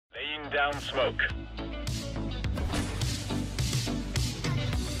Laying down smoke.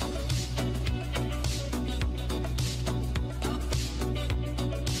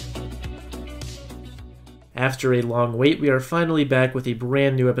 After a long wait, we are finally back with a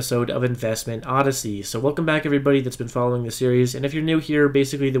brand new episode of Investment Odyssey. So welcome back everybody that's been following the series, and if you're new here,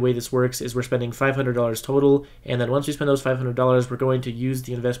 basically the way this works is we're spending $500 total, and then once we spend those $500, we're going to use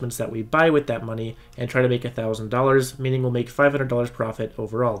the investments that we buy with that money and try to make $1,000, meaning we'll make $500 profit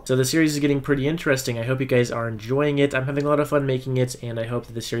overall. So the series is getting pretty interesting. I hope you guys are enjoying it. I'm having a lot of fun making it, and I hope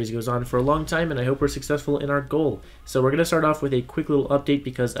that the series goes on for a long time, and I hope we're successful in our goal. So we're going to start off with a quick little update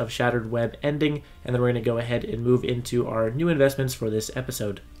because of Shattered Web ending, and then we're going to go ahead and move into our new investments for this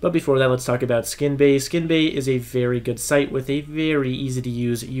episode. But before that, let's talk about SkinBay. SkinBay is a very good site with a very easy to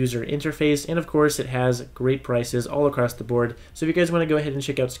use user interface, and of course it has great prices all across the board. So if you guys want to go ahead and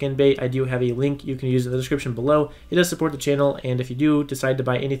check out SkinBay, I do have a link you can use in the description below. It does support the channel, and if you do decide to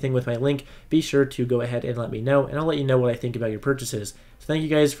buy anything with my link, be sure to go ahead and let me know, and I'll let you know what I think about your purchases. So thank you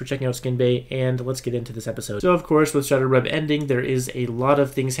guys for checking out SkinBay, and let's get into this episode. So of course, with Shattered Web ending, there is a lot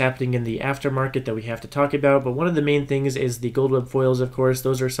of things happening in the aftermarket that we have to talk about, but one of the main things is the gold web foils, of course.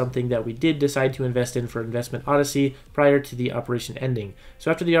 Those are something that we did decide to invest in for Investment Odyssey prior to the operation ending. So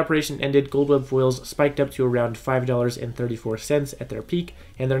after the operation ended, gold web foils spiked up to around $5.34 at their peak,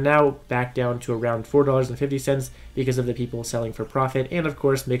 and they're now back down to around $4.50 because of the people selling for profit, and of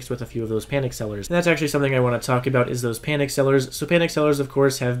course mixed with a few of those panic sellers. And that's actually something I want to talk about, is those panic sellers. So panic sellers, of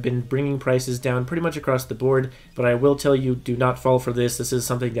course, have been bringing prices down pretty much across the board, but I will tell you, do not fall for this. This is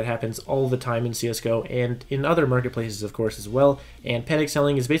something that happens all the time in CSGO and in other marketplaces, of course, as well. And panic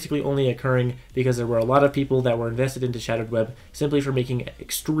selling is basically only occurring because there were a lot of people that were invested into Shattered Web simply for making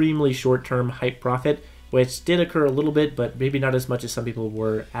extremely short-term hype profit, which did occur a little bit, but maybe not as much as some people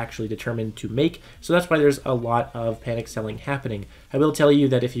were actually determined to make. So that's why there's a lot of panic selling happening. I will tell you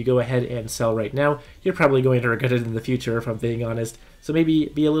that if you go ahead and sell right now, you're probably going to regret it in the future, if I'm being honest. So maybe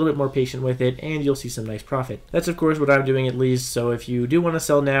be a little bit more patient with it, and you'll see some nice profit. That's of course what I'm doing, at least. So if you do want to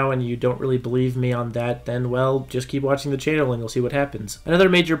sell now and you don't really believe me on that, then well, just keep watching the channel and you'll see what happens. Another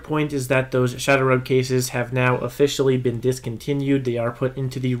major point is that those Shattered Web cases have now officially been discontinued. They are put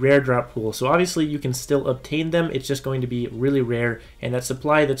into the rare drop pool. So obviously you can still obtain them, it's just going to be really rare, and that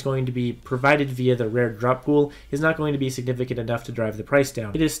supply that's going to be provided via the rare drop pool is not going to be significant enough to drive the price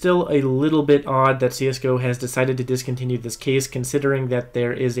down. It is still a little bit odd that CSGO has decided to discontinue this case, considering that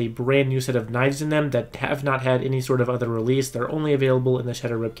there is a brand new set of knives in them that have not had any sort of other release. They're only available in the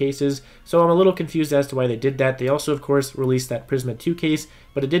Shattered Web cases, so I'm a little confused as to why they did that. They also, of course, released that Prisma 2 case,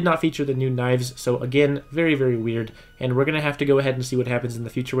 but it did not feature the new knives, so again, very, very weird, and we're going to have to go ahead and see what happens in the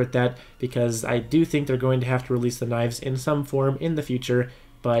future with that, because I do think they're going to have to release the knives in some form in the future,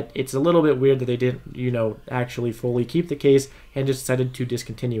 but it's a little bit weird that they didn't, actually fully keep the case and just decided to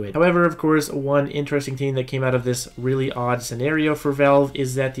discontinue it. However, of course, one interesting thing that came out of this really odd scenario for Valve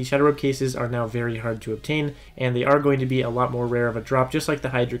is that the Shattered Web cases are now very hard to obtain, and they are going to be a lot more rare of a drop, just like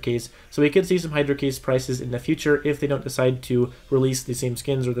the Hydra case. So we could see some Hydra case prices in the future if they don't decide to release the same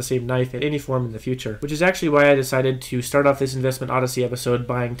skins or the same knife in any form in the future. Which is actually why I decided to start off this Investment Odyssey episode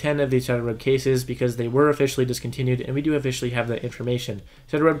buying 10 of these Shattered Web cases, because they were officially discontinued, and we do officially have that information.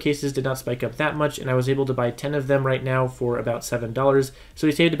 Shattered Web cases did not spike up that much, and I was able to buy 10 of them right now for about $7, so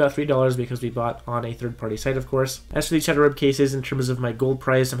we saved about $3 because we bought on a third-party site, of course. As for the Shattered Web cases, in terms of my gold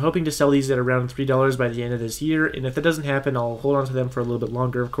price, I'm hoping to sell these at around $3 by the end of this year, and if that doesn't happen, I'll hold on to them for a little bit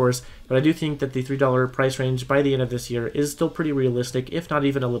longer, of course, but I do think that the $3 price range by the end of this year is still pretty realistic, if not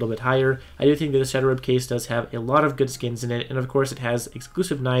even a little bit higher. I do think that the Shattered Web case does have a lot of good skins in it, and of course it has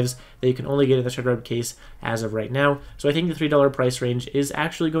exclusive knives that you can only get in the Shattered Web case as of right now, so I think the $3 price range is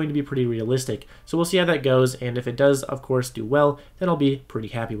actually going to be pretty realistic. So we'll see how that goes, and if it does, of course, do well, then I'll be pretty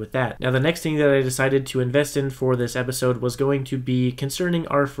happy with that. Now, the next thing that I decided to invest in for this episode was going to be concerning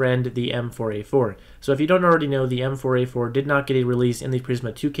our friend, the M4A4. So if you don't already know, the M4A4 did not get a release in the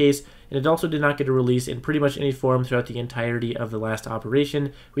Prisma 2 case, and it also did not get a release in pretty much any form throughout the entirety of the last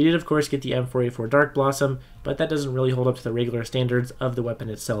operation. We did, of course, get the M4A4 Dark Blossom, but that doesn't really hold up to the regular standards of the weapon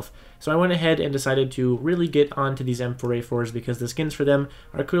itself. So I went ahead and decided to really get onto these M4A4s because the skins for them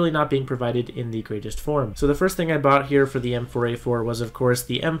are clearly not being provided in the greatest form. So the first thing I bought here for the M4A4 was, of course,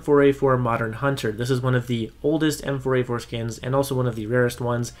 the M4A4 Modern Hunter. This is one of the oldest M4A4 skins and also one of the rarest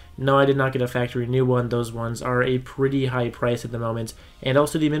ones. No, I did not get a factory new one. Those ones are a pretty high price at the moment, and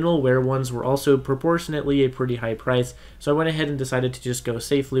also the minimal wear ones were also proportionately a pretty high price, so I went ahead and decided to just go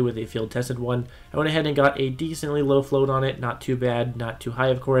safely with a field tested one. I went ahead and got a decently low float on it, not too bad, not too high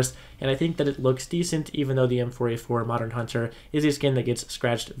of course, and I think that it looks decent, even though the M4A4 Modern Hunter is a skin that gets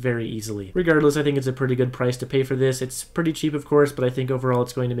scratched very easily. Regardless, I think it's a pretty good price to pay for this. It's pretty cheap, of course, but I think overall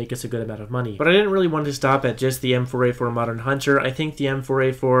it's going to make us a good amount of money. But I didn't really want to stop at just the M4A4 Modern Hunter. I think the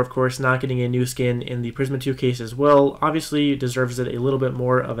M4A4, of course, not getting a new skin in the Prisma 2 case as well, obviously deserves it a little bit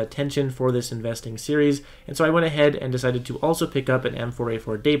more of attention for this investing series, and so I went ahead and decided to also pick up an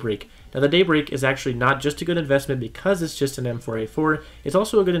M4A4 Daybreak. Now the Daybreak is actually not just a good investment because it's just an M4A4, it's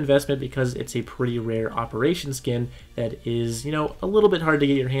also a good investment because it's a pretty rare operation skin that is, you know, a little bit hard to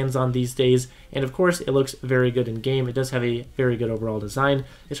get your hands on these days, and of course it looks very good in game. It does have a very good overall design.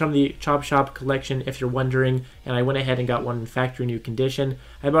 It's from the Chop Shop collection, if you're wondering, and I went ahead and got one in factory new condition.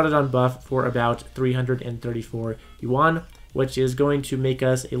 I bought it on buff for about 334 yuan, which is going to make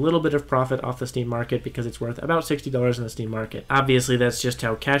us a little bit of profit off the Steam market because it's worth about $60 in the Steam market. Obviously, that's just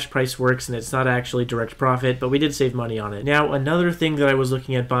how cash price works, and it's not actually direct profit, but we did save money on it. Now, another thing that I was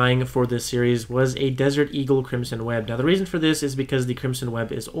looking at buying for this series was a Desert Eagle Crimson Web. Now, the reason for this is because the Crimson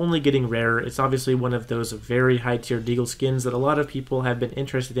Web is only getting rarer. It's obviously one of those very high-tier Deagle skins that a lot of people have been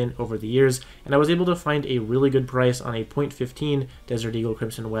interested in over the years, and I was able to find a really good price on a .15 Desert Eagle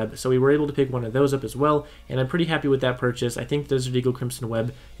Crimson Web, so we were able to pick one of those up as well, and I'm pretty happy with that purchase. I think Desert Eagle Crimson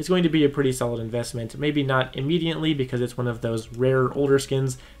Web is going to be a pretty solid investment. Maybe not immediately because it's one of those rare older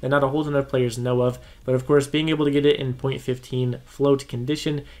skins that not a whole ton of players know of, but of course being able to get it in .15 float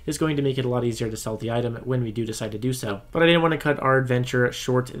condition is going to make it a lot easier to sell the item when we do decide to do so. But I didn't want to cut our adventure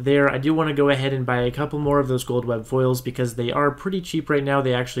short there. I do want to go ahead and buy a couple more of those gold web foils because they are pretty cheap right now.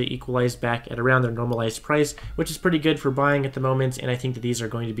 They actually equalize back at around their normalized price, which is pretty good for buying at the moment, and I think that these are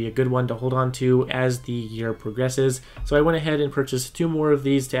going to be a good one to hold on to as the year progresses. So I went ahead and purchased 2 more of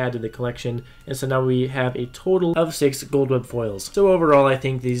these to add to the collection, and so now we have a total of 6 gold web foils. So overall, I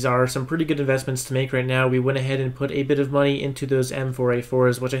think these are some pretty good investments to make right now. We went ahead and put a bit of money into those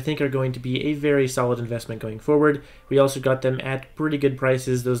M4A4s, which I think are going to be a very solid investment going forward. We also got them at pretty good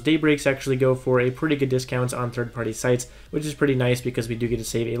prices. Those Daybreaks actually go for a pretty good discounts on third-party sites, which is pretty nice because we do get to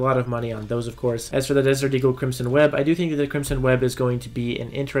save a lot of money on those, of course. As for the Desert Eagle Crimson Web, I do think that the Crimson Web is going to be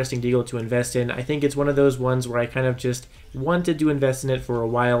an interesting deal to invest in. I think it's one of those ones where I kind of just wanted to invest in it for a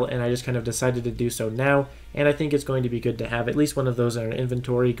while, and I just kind of decided to do so now, and I think it's going to be good to have at least one of those in our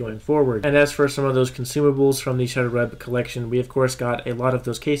inventory going forward. And as for some of those consumables from the Shutter Web collection, we of course got a lot of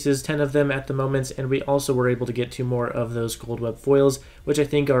those cases, 10 of them at the moment, and we also were able to get 2 more of those gold web foils, which I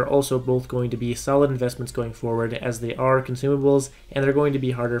think are also both going to be solid investments going forward, as they are consumables, and they're going to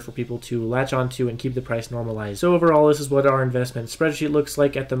be harder for people to latch onto and keep the price normalized. So overall, this is what our investment spreadsheet looks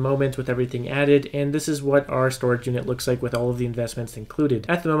like at the moment with everything added, and this is what our storage unit looks like with all of the investments included.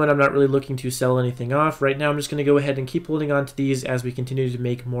 At the moment, I'm not really looking to sell anything off. Right now, I'm just going to go ahead and keep holding on to these as we continue to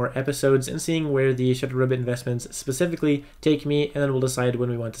make more episodes and seeing where the Shutter Web investments specifically take me, and then we'll decide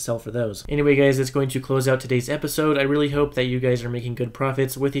when we want to sell for those. Anyway, guys, that's going to close out today's episode. I really hope that you guys are making good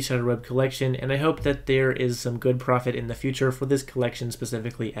profits with the Shutter Web collection, and I hope that there is some good profit in the future for this collection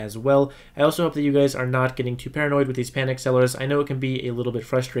specifically as well. I also hope that you guys are not getting too paranoid with these panic sellers. I know it can be a little bit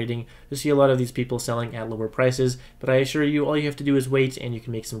frustrating to see a lot of these people selling at lower prices, but I assure you, all you have to do is wait and you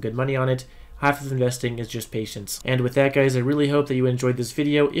can make some good money on it. Half of investing is just patience. And with that, guys, I really hope that you enjoyed this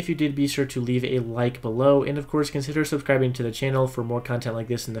video. If you did, be sure to leave a like below, and of course consider subscribing to the channel for more content like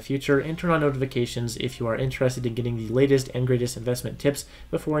this in the future, and turn on notifications if you are interested in getting the latest and greatest investment tips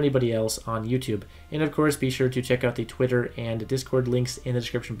before anybody else on YouTube. And of course, be sure to check out the Twitter and Discord links in the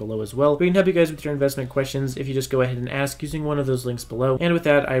description below as well. We can help you guys with your investment questions if you just go ahead and ask using one of those links below. And with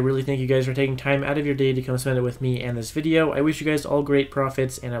that, I really thank you guys for taking time out of your day to come spend it with me and this video. I wish you guys all great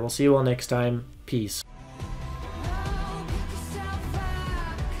profits, and I will see you all next time. Peace.